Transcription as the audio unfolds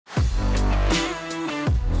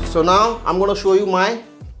So now I'm going to show you my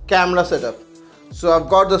camera setup. So I've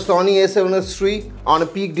got the Sony A7Siii on a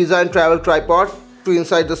peak design travel tripod to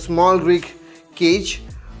inside the Smallrig cage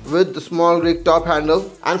with the Smallrig top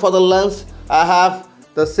handle, and for the lens I have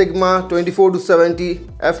the Sigma 24-70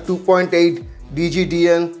 f2.8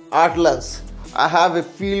 DGDN art lens. I have a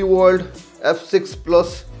Feelworld F6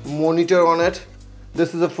 Plus Monitor on it.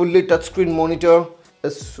 This is a fully touchscreen monitor.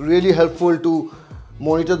 It's really helpful to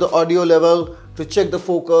monitor the audio level, to check the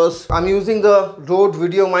focus. I'm using the RODE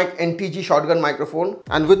Video Min NTG shotgun microphone,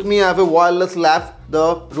 and with me I have a wireless lav,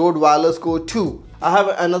 the RODE Wireless Go 2. I have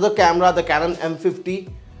another camera, the Canon M50,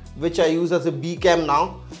 which I use as a B-Cam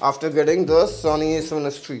now after getting the Sony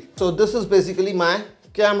A7Siii. So this is basically my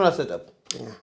camera setup.